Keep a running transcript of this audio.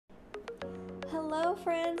Hello,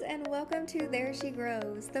 friends, and welcome to There She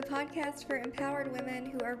Grows, the podcast for empowered women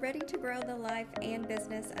who are ready to grow the life and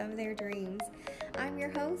business of their dreams. I'm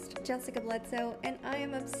your host, Jessica Bledsoe, and I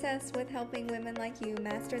am obsessed with helping women like you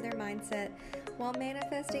master their mindset while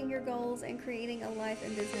manifesting your goals and creating a life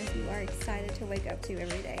and business you are excited to wake up to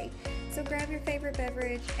every day. So grab your favorite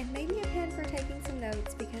beverage and maybe a pen for taking some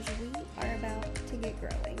notes because we are about to get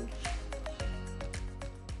growing.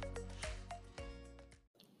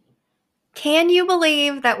 Can you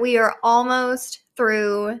believe that we are almost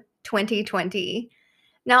through 2020?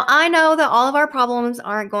 Now, I know that all of our problems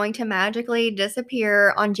aren't going to magically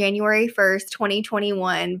disappear on January 1st,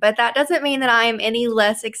 2021, but that doesn't mean that I am any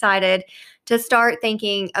less excited to start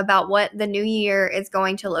thinking about what the new year is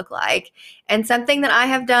going to look like. And something that I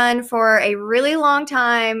have done for a really long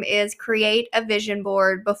time is create a vision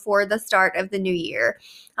board before the start of the new year.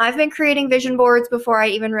 I've been creating vision boards before I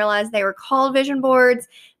even realized they were called vision boards.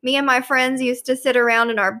 Me and my friends used to sit around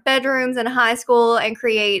in our bedrooms in high school and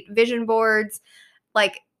create vision boards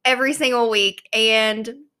like every single week. And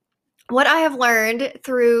what I have learned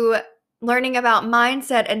through learning about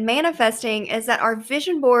mindset and manifesting is that our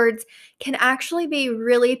vision boards can actually be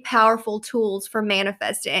really powerful tools for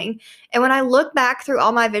manifesting. And when I look back through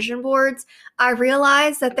all my vision boards, I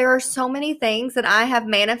realize that there are so many things that I have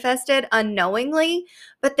manifested unknowingly.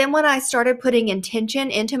 But then when I started putting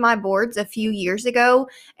intention into my boards a few years ago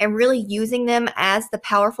and really using them as the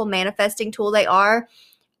powerful manifesting tool they are,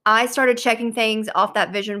 I started checking things off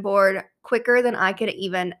that vision board quicker than I could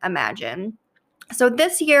even imagine. So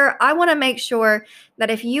this year, I want to make sure that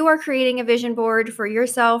if you are creating a vision board for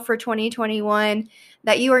yourself for 2021,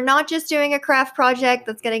 that you are not just doing a craft project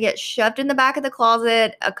that's going to get shoved in the back of the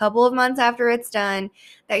closet a couple of months after it's done,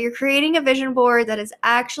 that you're creating a vision board that is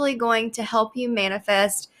actually going to help you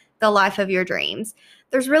manifest the life of your dreams.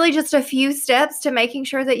 There's really just a few steps to making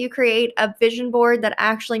sure that you create a vision board that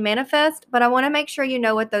actually manifests, but I want to make sure you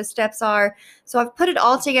know what those steps are. So I've put it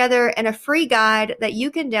all together in a free guide that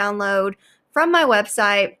you can download from my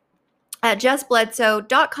website at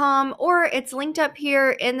jessbledsoe.com, or it's linked up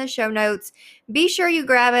here in the show notes. Be sure you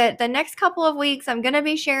grab it. The next couple of weeks, I'm going to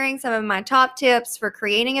be sharing some of my top tips for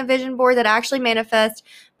creating a vision board that actually manifests,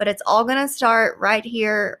 but it's all going to start right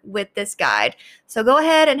here with this guide. So go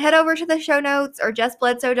ahead and head over to the show notes or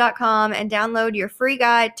jessbledsoe.com and download your free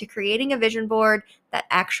guide to creating a vision board that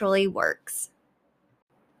actually works.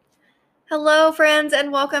 Hello, friends,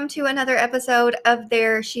 and welcome to another episode of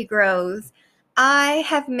There She Grows. I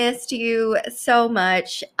have missed you so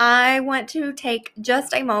much. I want to take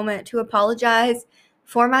just a moment to apologize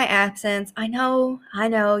for my absence. I know,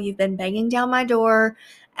 you've been banging down my door,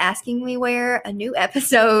 asking me where a new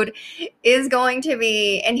episode is going to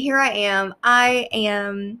be, and here I am. I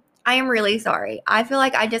am really sorry. I feel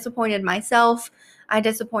like I disappointed myself. I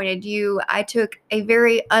disappointed you. I took a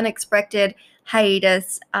very unexpected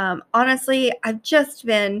hiatus. Honestly, I've just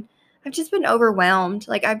been overwhelmed.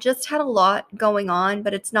 Like, I've just had a lot going on,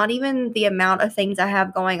 but it's not even the amount of things I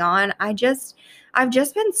have going on. I've just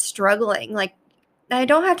been struggling. Like, I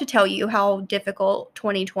don't have to tell you how difficult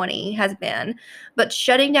 2020 has been, but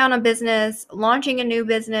shutting down a business, launching a new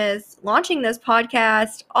business, launching this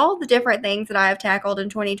podcast, all the different things that I have tackled in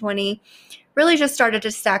 2020 really just started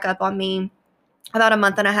to stack up on me about a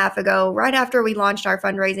month and a half ago, right after we launched our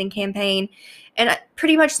fundraising campaign. And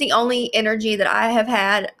pretty much the only energy that I have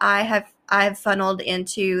had, I have funneled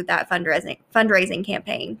into that fundraising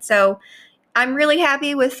campaign. So I'm really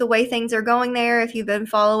happy with the way things are going there. If you've been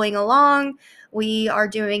following along, we are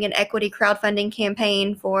doing an equity crowdfunding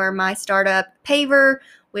campaign for my startup, Paver,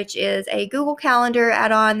 which is a Google Calendar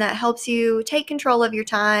add-on that helps you take control of your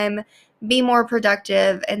time, be more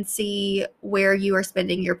productive, and see where you are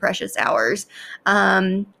spending your precious hours.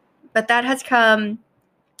 But that has come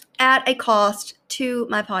at a cost to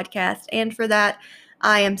my podcast, and for that,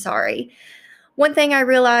 I am sorry. One thing I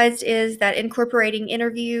realized is that incorporating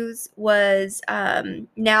interviews was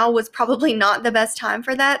probably not the best time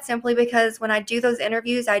for that, simply because when I do those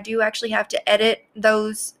interviews, I do actually have to edit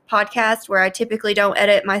those podcasts where I typically don't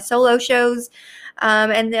edit my solo shows.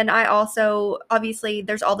 And then I also, obviously,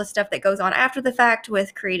 there's all the stuff that goes on after the fact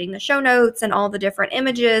with creating the show notes and all the different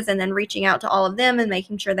images and then reaching out to all of them and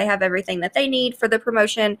making sure they have everything that they need for the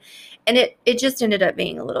promotion. And it just ended up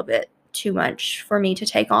being a little bit too much for me to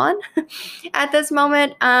take on at this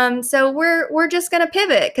moment. So we're just going to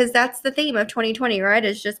pivot, because that's the theme of 2020, right?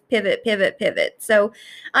 Is just pivot. So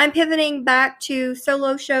I'm pivoting back to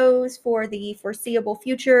solo shows for the foreseeable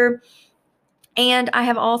future. And I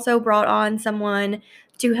have also brought on someone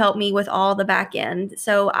to help me with all the back end.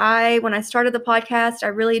 So when I started the podcast, I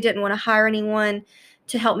really didn't want to hire anyone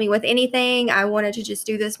to help me with anything. I wanted to just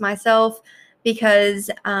do this myself. because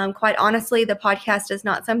quite honestly, the podcast is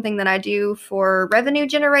not something that I do for revenue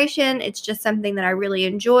generation. It's just something that I really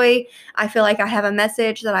enjoy. I feel like I have a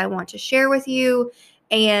message that I want to share with you,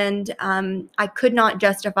 and I could not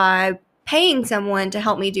justify paying someone to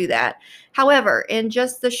help me do that. However, in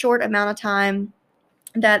just the short amount of time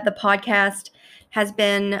that the podcast has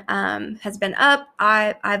been up,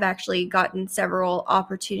 I've actually gotten several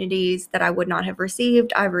opportunities that I would not have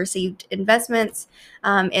received. I've received investments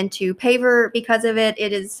into Paver because of it.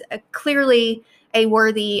 It is clearly a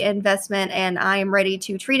worthy investment, and I am ready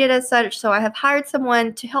to treat it as such. So I have hired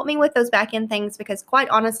someone to help me with those back end things, because quite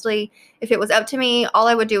honestly, if it was up to me, all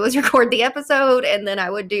I would do was record the episode and then I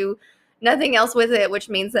would do nothing else with it, which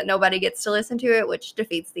means that nobody gets to listen to it, which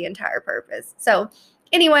defeats the entire purpose. So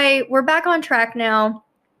anyway, we're back on track now.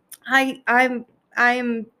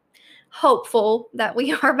 I'm hopeful that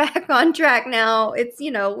we are back on track now. It's,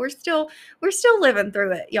 we're still living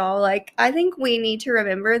through it, y'all. Like, I think we need to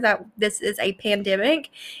remember that this is a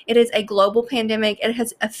pandemic. It is a global pandemic. It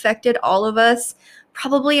has affected all of us,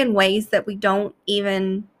 probably in ways that we don't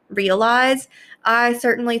even realize. I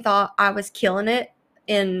certainly thought I was killing it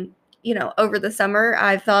in, over the summer.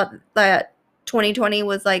 I thought that 2020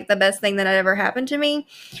 was like the best thing that had ever happened to me.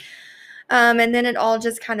 And then it all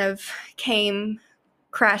just kind of came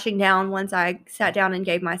crashing down once I sat down and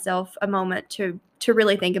gave myself a moment to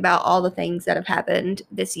really think about all the things that have happened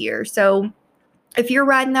this year. So if you're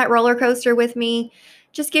riding that roller coaster with me,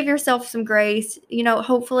 just give yourself some grace.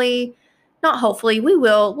 Hopefully, not hopefully,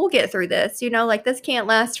 we'll get through this. Like, this can't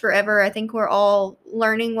last forever. I think we're all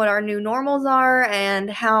learning what our new normals are and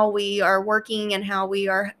how we are working and how we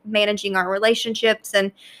are managing our relationships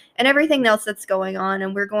and everything else that's going on.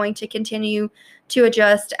 And we're going to continue to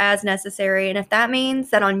adjust as necessary. And if that means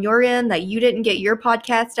that on your end that you didn't get your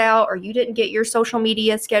podcast out, or you didn't get your social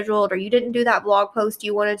media scheduled, or you didn't do that blog post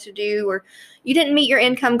you wanted to do, or you didn't meet your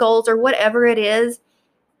income goals, or whatever it is,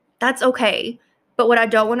 that's okay. But what I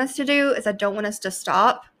don't want us to do is I don't want us to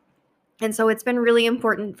stop. And so it's been really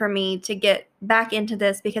important for me to get back into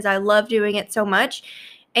this because I love doing it so much.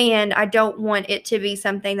 And I don't want it to be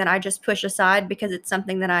something that I just push aside because it's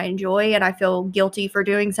something that I enjoy, and I feel guilty for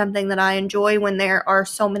doing something that I enjoy when there are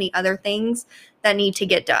so many other things that need to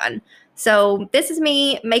get done. So this is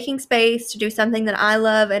me making space to do something that I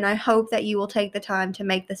love, and I hope that you will take the time to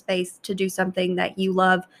make the space to do something that you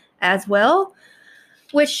love as well,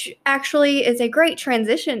 which actually is a great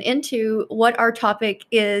transition into what our topic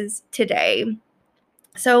is today.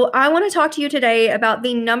 So I want to talk to you today about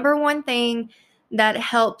the number one thing that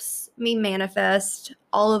helps me manifest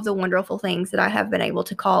all of the wonderful things that I have been able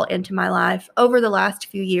to call into my life over the last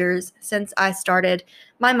few years since I started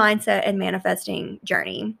my mindset and manifesting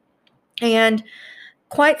journey. And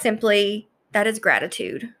quite simply, that is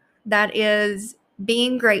gratitude. That is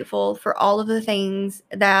being grateful for all of the things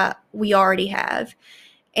that we already have.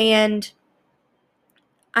 And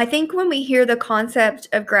I think when we hear the concept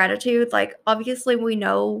of gratitude, like, obviously we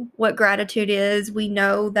know what gratitude is. We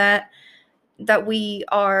know that we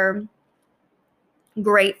are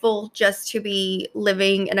grateful just to be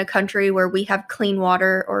living in a country where we have clean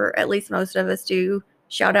water, or at least most of us do.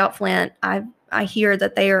 Shout out Flint. I hear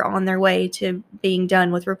that they are on their way to being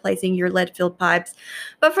done with replacing your lead-filled pipes.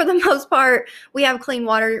 But for the most part, we have clean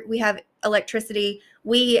water, we have electricity.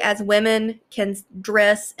 We as women can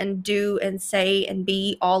dress and do and say and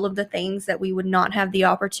be all of the things that we would not have the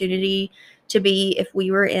opportunity to be if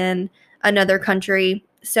we were in another country.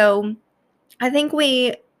 So I think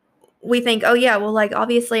we think, oh yeah, well, like,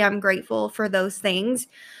 obviously I'm grateful for those things.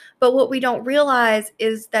 But what we don't realize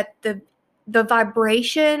is that the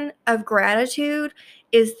vibration of gratitude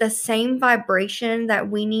is the same vibration that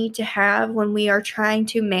we need to have when we are trying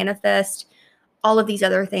to manifest all of these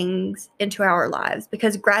other things into our lives,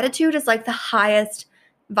 because gratitude is like the highest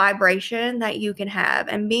vibration that you can have.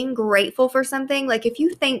 And being grateful for something, like, if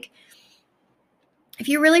you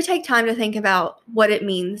really take time to think about what it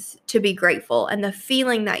means to be grateful and the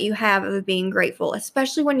feeling that you have of being grateful,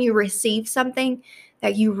 especially when you receive something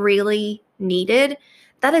that you really needed,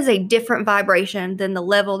 that is a different vibration than the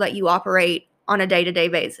level that you operate on a day-to-day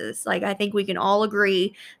basis. Like, I think we can all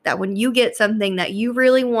agree that when you get something that you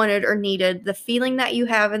really wanted or needed, the feeling that you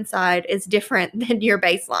have inside is different than your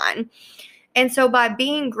baseline. And so by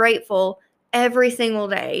being grateful every single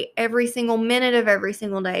day, every single minute of every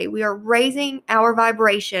single day, we are raising our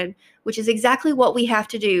vibration, which is exactly what we have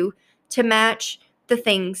to do to match the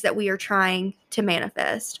things that we are trying to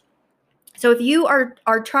manifest. So if you are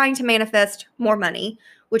trying to manifest more money,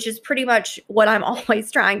 which is pretty much what I'm always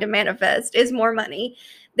trying to manifest, is more money,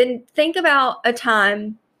 then think about a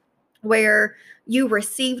time where you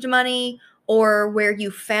received money, or where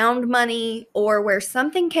you found money, or where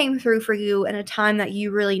something came through for you in a time that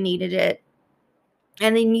you really needed it.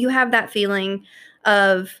 And then you have that feeling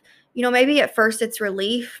of, maybe at first it's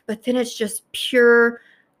relief, but then it's just pure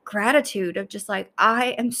gratitude of just like, I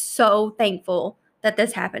am so thankful that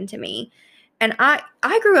this happened to me. And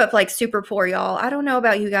I grew up like super poor, y'all. I don't know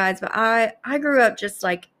about you guys, but I grew up just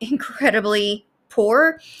like incredibly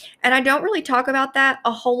poor. And I don't really talk about that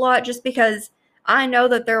a whole lot just because I know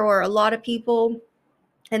that there were a lot of people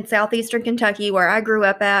in southeastern Kentucky where I grew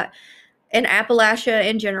up at, in Appalachia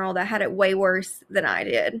in general, that had it way worse than I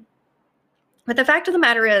did. But the fact of the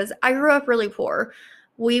matter is, I grew up really poor.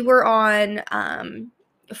 We were on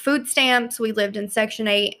food stamps. We lived in Section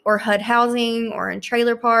 8 or HUD housing or in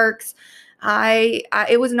trailer parks.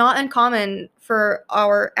 It was not uncommon for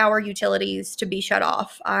our utilities to be shut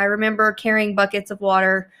off. I remember carrying buckets of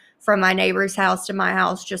water from my neighbor's house to my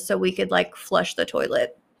house just so we could like flush the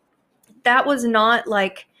toilet. That was not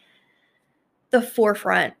like the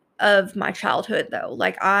forefront of my childhood though.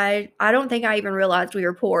 Like I don't think I even realized we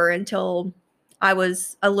were poor until I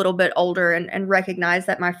was a little bit older and recognized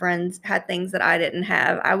that my friends had things that I didn't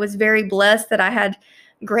have. I was very blessed that I had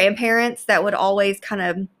grandparents that would always kind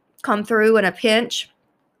of come through in a pinch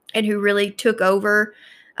and who really took over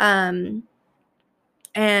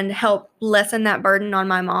and helped lessen that burden on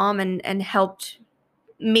my mom and helped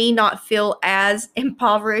me not feel as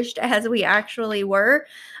impoverished as we actually were.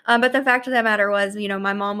 But the fact of the matter was,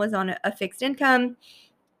 my mom was on a fixed income,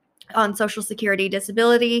 on Social Security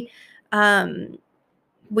disability.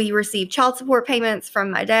 We received child support payments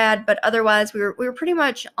from my dad, but otherwise we were pretty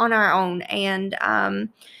much on our own. And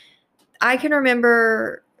I can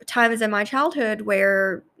remember times in my childhood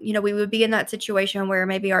where, we would be in that situation where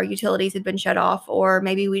maybe our utilities had been shut off, or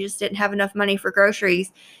maybe we just didn't have enough money for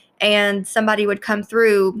groceries, and somebody would come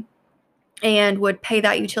through and would pay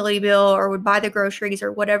that utility bill or would buy the groceries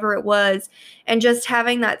or whatever it was. And just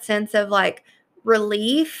having that sense of like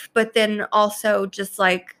relief, but then also just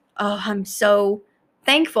like, oh, I'm so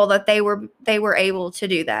thankful that they were able to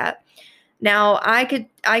do that. Now, I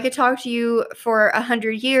could talk to you for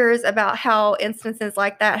 100 years about how instances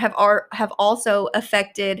like that have also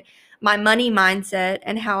affected my money mindset,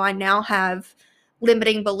 and how I now have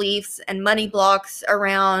limiting beliefs and money blocks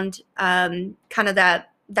around kind of that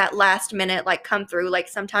last minute like come through. Like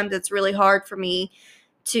sometimes it's really hard for me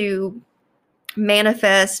to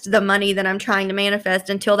manifest the money that I'm trying to manifest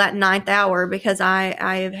until that ninth hour, because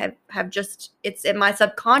I have just, it's in my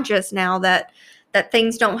subconscious now that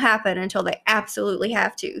things don't happen until they absolutely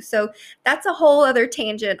have to. So that's a whole other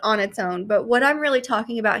tangent on its own. But what I'm really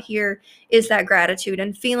talking about here is that gratitude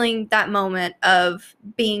and feeling that moment of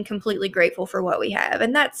being completely grateful for what we have.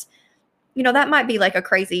 And that's, that might be like a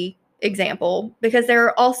crazy example, because there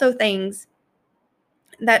are also things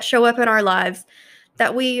that show up in our lives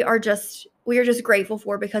that we are just grateful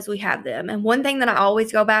for because we have them. And one thing that I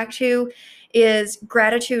always go back to is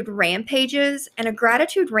gratitude rampages. And a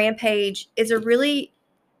gratitude rampage is a really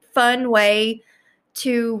fun way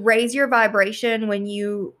to raise your vibration when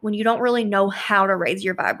you don't really know how to raise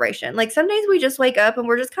your vibration. Like some days we just wake up and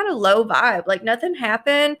we're just kind of low vibe. Like nothing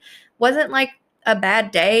happened. Wasn't like a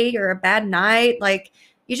bad day or a bad night. Like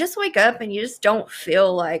you just wake up and you just don't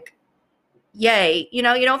feel like yay. You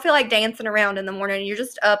don't feel like dancing around in the morning. You're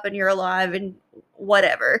just up and you're alive and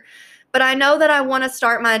whatever. But I know that I want to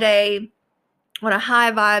start my day on a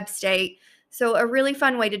high vibe state. So a really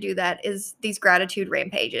fun way to do that is these gratitude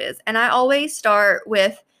rampages. And I always start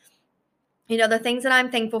with, the things that I'm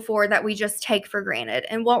thankful for that we just take for granted.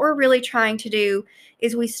 And what we're really trying to do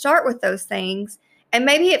is we start with those things. And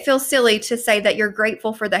maybe it feels silly to say that you're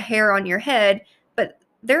grateful for the hair on your head, but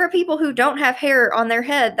there are people who don't have hair on their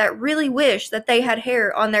head that really wish that they had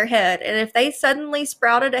hair on their head. And if they suddenly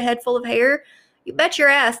sprouted a head full of hair, you bet your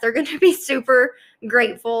ass they're going to be super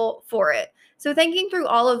grateful for it. So thinking through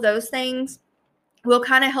all of those things will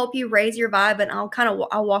kind of help you raise your vibe, and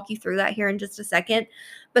I'll walk you through that here in just a second.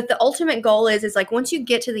 But the ultimate goal is like once you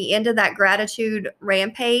get to the end of that gratitude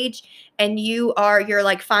rampage and you're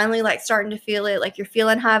like finally like starting to feel it, like you're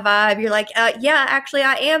feeling high vibe, you're like, yeah, actually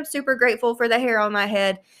I am super grateful for the hair on my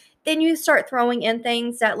head. Then you start throwing in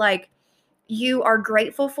things that like you are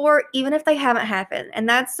grateful for, even if they haven't happened. And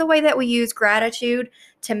that's the way that we use gratitude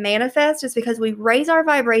to manifest, is because we raise our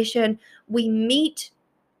vibration, we meet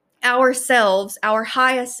ourselves, our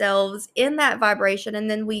highest selves in that vibration,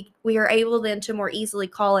 and then we are able then to more easily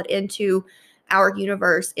call it into our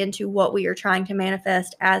universe, into what we are trying to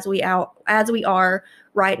manifest as we are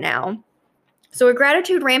right now. So a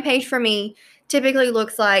gratitude rampage for me typically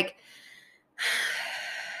looks like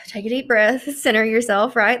take a deep breath, center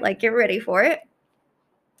yourself, right? Like get ready for it.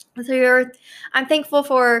 So I'm thankful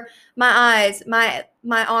for my eyes, my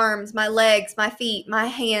arms, my legs, my feet, my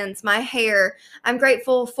hands, my hair. I'm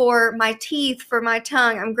grateful for my teeth, for my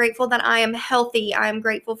tongue. I'm grateful that I am healthy. I'm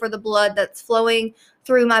grateful for the blood that's flowing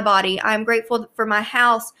through my body. I'm grateful for my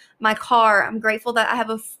house, my car. I'm grateful that I have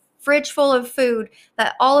a fridge full of food,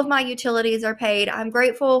 that all of my utilities are paid. I'm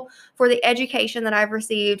grateful for the education that I've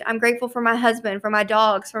received. I'm grateful for my husband, for my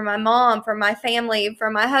dogs, for my mom, for my family,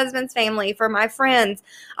 for my husband's family, for my friends.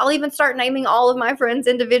 I'll even start naming all of my friends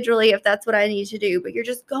individually if that's what I need to do. But you're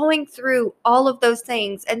just going through all of those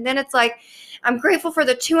things. And then it's like, I'm grateful for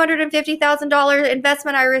the $250,000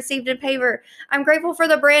 investment I received in Paver. I'm grateful for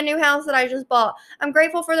the brand new house that I just bought. I'm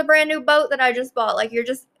grateful for the brand new boat that I just bought. Like you're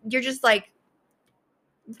just like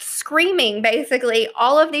screaming basically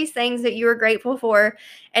all of these things that you are grateful for.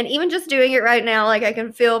 And even just doing it right now, like I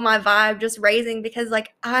can feel my vibe just raising because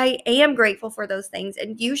like I am grateful for those things,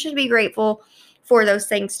 and you should be grateful for those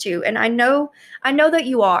things too. And I know that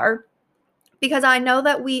you are, because I know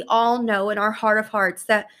that we all know in our heart of hearts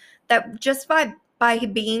that just by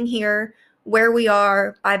being here where we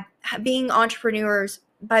are, by being entrepreneurs,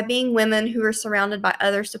 by being women who are surrounded by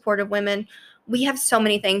other supportive women, we have so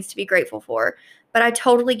many things to be grateful for. But I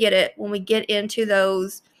totally get it when we get into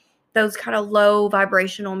those kind of low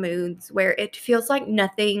vibrational moods where it feels like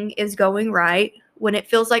nothing is going right, when it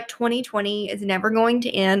feels like 2020 is never going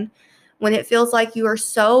to end, when it feels like you are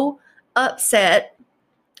so upset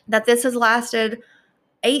that this has lasted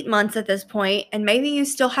 8 months at this point, and maybe you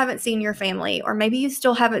still haven't seen your family, or maybe you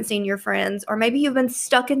still haven't seen your friends, or maybe you've been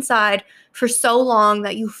stuck inside for so long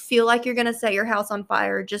that you feel like you're going to set your house on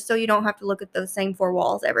fire just so you don't have to look at those same four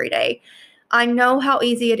walls every day. I know how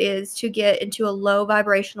easy it is to get into a low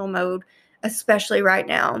vibrational mode, especially right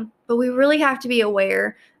now, but we really have to be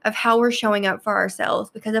aware of how we're showing up for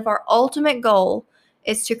ourselves, because if our ultimate goal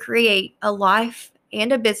is to create a life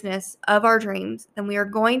and a business of our dreams, then we are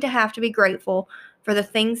going to have to be grateful for the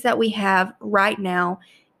things that we have right now,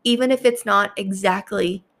 even if it's not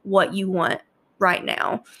exactly what you want right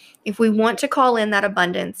now. If we want to call in that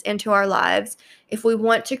abundance into our lives, if we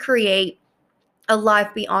want to create a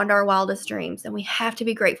life beyond our wildest dreams, and we have to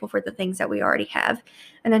be grateful for the things that we already have.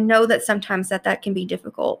 And I know that sometimes that can be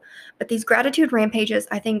difficult, but these gratitude rampages,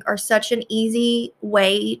 I think, are such an easy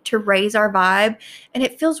way to raise our vibe. And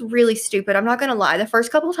it feels really stupid. I'm not going to lie. The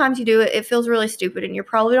first couple of times you do it, it feels really stupid, and you're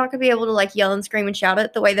probably not going to be able to like yell and scream and shout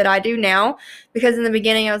it the way that I do now, because in the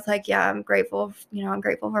beginning I was like, yeah, I'm grateful, I'm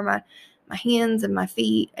grateful for my hands and my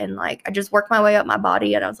feet, and like I just worked my way up my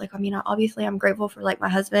body. And I was like, obviously I'm grateful for like my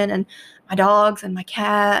husband and my dogs and my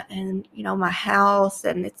cat and my house.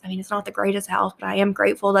 And it's not the greatest house, but I am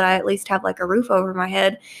grateful that I at least have like a roof over my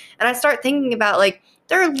head. And I start thinking about like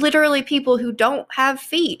there are literally people who don't have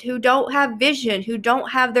feet, who don't have vision, who don't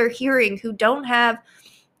have their hearing, who don't have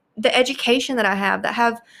the education that I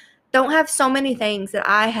have, don't have so many things that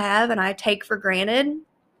I have and I take for granted.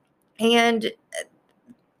 And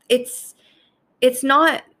it's it's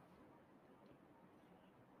not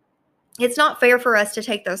it's not fair for us to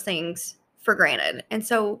take those things for granted. And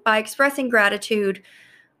so by expressing gratitude,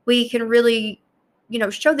 we can really,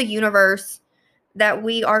 show the universe that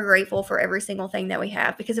we are grateful for every single thing that we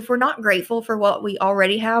have. Because if we're not grateful for what we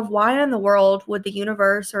already have, why in the world would the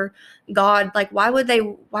universe or God, like, why would they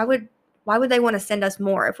want to send us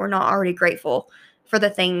more if we're not already grateful for the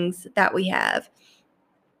things that we have?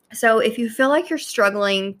 So if you feel like you're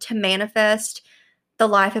struggling to manifest the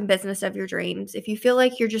life and business of your dreams, if you feel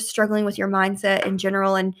like you're just struggling with your mindset in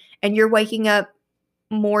general, and you're waking up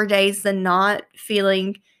more days than not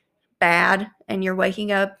feeling bad, and you're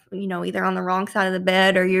waking up, either on the wrong side of the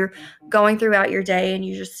bed, or you're going throughout your day and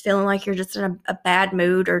you're just feeling like you're just in a bad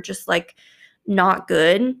mood, or just like not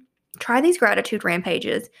good, try these gratitude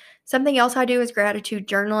rampages. Something else I do is gratitude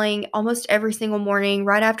journaling almost every single morning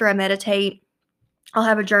right after I meditate. I'll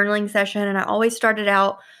have a journaling session, and I always start it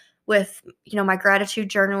out with, my gratitude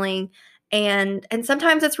journaling. And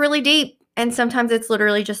sometimes it's really deep, and sometimes it's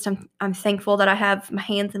literally just I'm thankful that I have my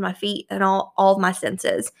hands and my feet and all of my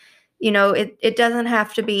senses. It doesn't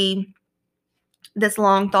have to be this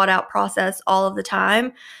long thought out process all of the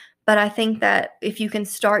time. But I think that if you can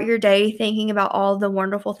start your day thinking about all the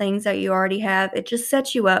wonderful things that you already have, it just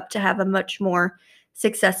sets you up to have a much more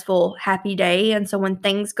successful, happy day. And so when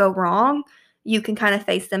things go wrong, you can kind of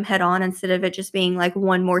face them head on, instead of it just being like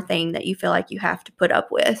one more thing that you feel like you have to put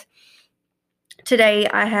up with. Today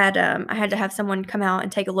I had to have someone come out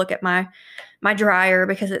and take a look at my dryer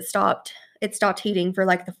because it stopped heating for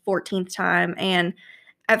like the 14th time. And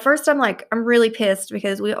at first I'm really pissed,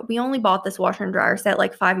 because we only bought this washer and dryer set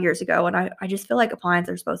like 5 years ago, and I just feel like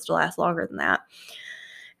appliances are supposed to last longer than that.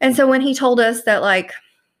 And so when he told us that, like,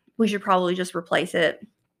 we should probably just replace it.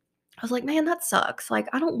 I was like, man, that sucks. Like,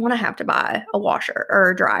 I don't want to have to buy a washer or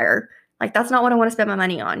a dryer. Like, that's not what I want to spend my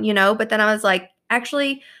money on, you know? But then I was like,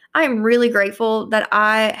 actually, I am really grateful that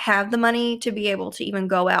I have the money to be able to even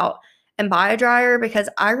go out and buy a dryer, because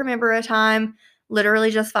I remember a time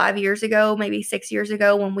literally just 5 years ago, maybe 6 years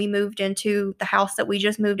ago, when we moved into the house that we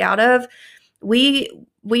just moved out of. We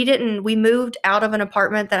moved out of an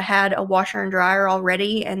apartment that had a washer and dryer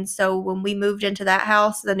already, and so when we moved into that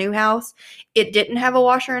house, the new house, it didn't have a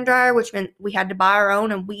washer and dryer, which meant we had to buy our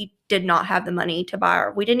own, and we did not have the money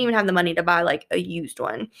to we didn't even have the money to buy like a used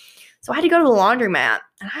one. So I had to go to the laundromat,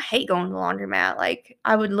 and I hate going to the laundromat. Like,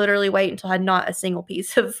 I would literally wait until I had not a single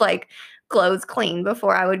piece of like clothes clean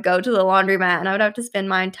before I would go to the laundromat, and I would have to spend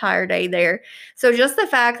my entire day there. So just the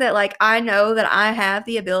fact that like I know that I have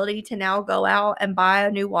the ability to now go out and buy a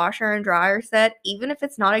new washer and dryer set, even if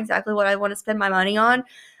it's not exactly what I want to spend my money on,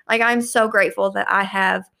 like I'm so grateful that I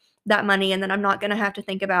have that money, and then I'm not going to have to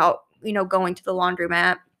think about, going to the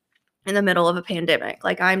laundromat in the middle of a pandemic.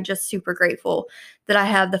 Like, I'm just super grateful that I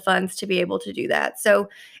have the funds to be able to do that. So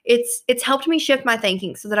it's helped me shift my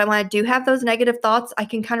thinking so that when I do have those negative thoughts, I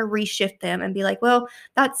can kind of reshift them and be like, well,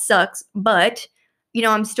 that sucks, but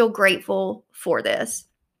I'm still grateful for this.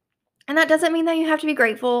 And that doesn't mean that you have to be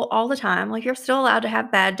grateful all the time. Like, you're still allowed to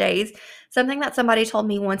have bad days. Something that somebody told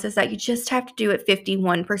me once is that you just have to do it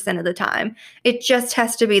 51% of the time. It just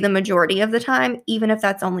has to be the majority of the time, even if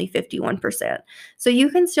that's only 51%. So you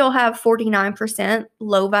can still have 49%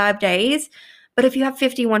 low vibe days, but if you have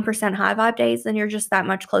 51% high vibe days, then you're just that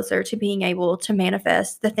much closer to being able to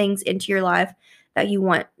manifest the things into your life that you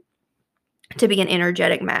want to be an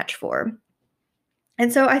energetic match for.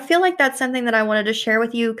 And so I feel like that's something that I wanted to share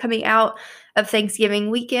with you coming out of Thanksgiving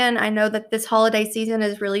weekend. I know that this holiday season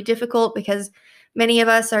is really difficult because many of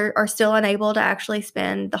us are still unable to actually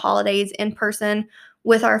spend the holidays in person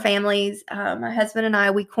with our families. My husband and I,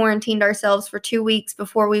 we quarantined ourselves for 2 weeks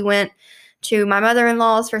before we went to my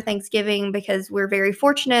mother-in-law's for Thanksgiving, because we're very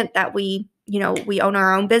fortunate that we own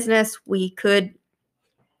our own business. We could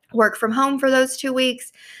work from home for those 2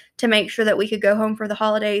 weeks to make sure that we could go home for the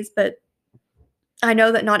holidays, but I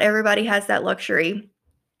know that not everybody has that luxury.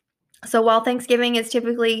 So while Thanksgiving is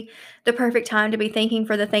typically the perfect time to be thanking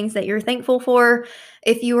for the things that you're thankful for,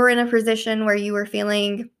 if you were in a position where you were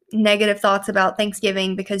feeling negative thoughts about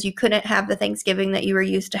Thanksgiving because you couldn't have the Thanksgiving that you were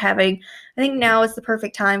used to having, I think now is the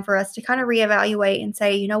perfect time for us to kind of reevaluate and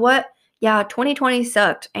say, you know what? Yeah, 2020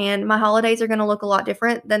 sucked, and my holidays are going to look a lot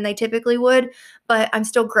different than they typically would, but I'm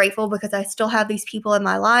still grateful because I still have these people in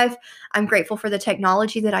my life. I'm grateful for the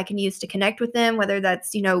technology that I can use to connect with them, whether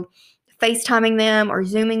that's, FaceTiming them or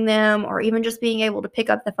Zooming them, or even just being able to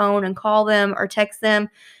pick up the phone and call them or text them.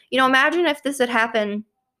 Imagine if this had happened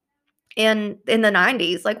in the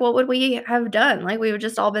 90s. Like, what would we have done? Like, we would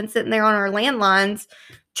just all been sitting there on our landlines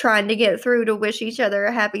trying to get through to wish each other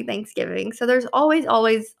a happy Thanksgiving. So there's always,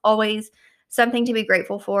 always, always something to be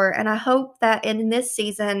grateful for. And I hope that in this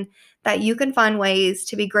season that you can find ways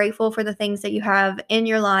to be grateful for the things that you have in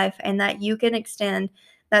your life, and that you can extend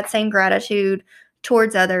that same gratitude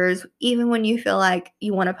towards others, even when you feel like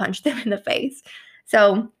you want to punch them in the face.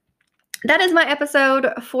 So that is my episode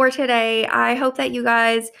for today. I hope that you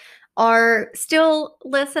guys are still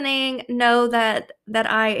listening. Know that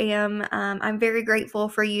I am. I'm very grateful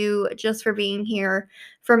for you just for being here,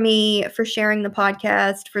 for me, for sharing the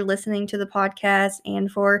podcast, for listening to the podcast, and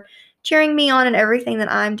for cheering me on in everything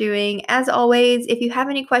that I'm doing. As always, if you have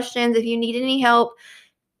any questions, if you need any help,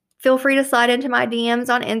 feel free to slide into my DMs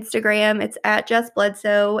on Instagram. It's at Jess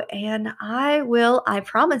Bledsoe, and I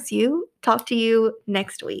promise you, talk to you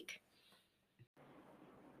next week.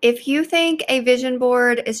 If you think a vision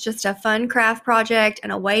board is just a fun craft project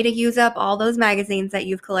and a way to use up all those magazines that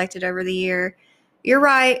you've collected over the year, you're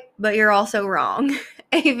right, but you're also wrong.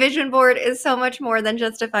 A vision board is so much more than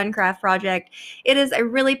just a fun craft project. It is a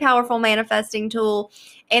really powerful manifesting tool.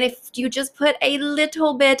 And if you just put a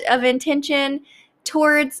little bit of intention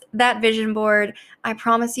towards that vision board, I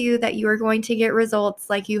promise you that you are going to get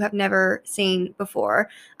results like you have never seen before.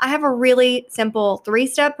 I have a really simple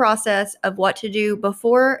 3-step process of what to do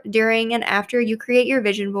before, during, and after you create your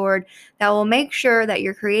vision board that will make sure that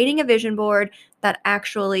you're creating a vision board that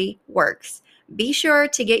actually works. Be sure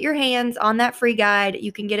to get your hands on that free guide.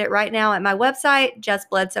 You can get it right now at my website,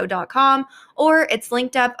 jessbledsoe.com, or it's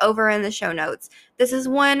linked up over in the show notes. This is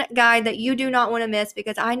one guide that you do not want to miss,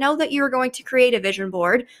 because I know that you are going to create a vision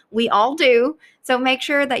board. We all do. So make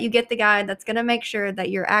sure that you get the guide that's going to make sure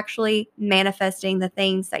that you're actually manifesting the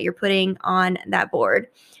things that you're putting on that board.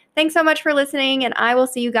 Thanks so much for listening, and I will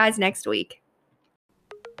see you guys next week.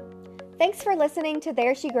 Thanks for listening to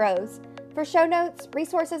There She Grows. For show notes,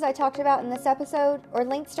 resources I talked about in this episode, or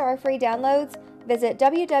links to our free downloads, visit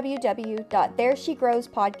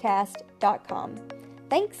www.thereshegrowspodcast.com.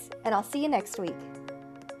 Thanks, and I'll see you next week.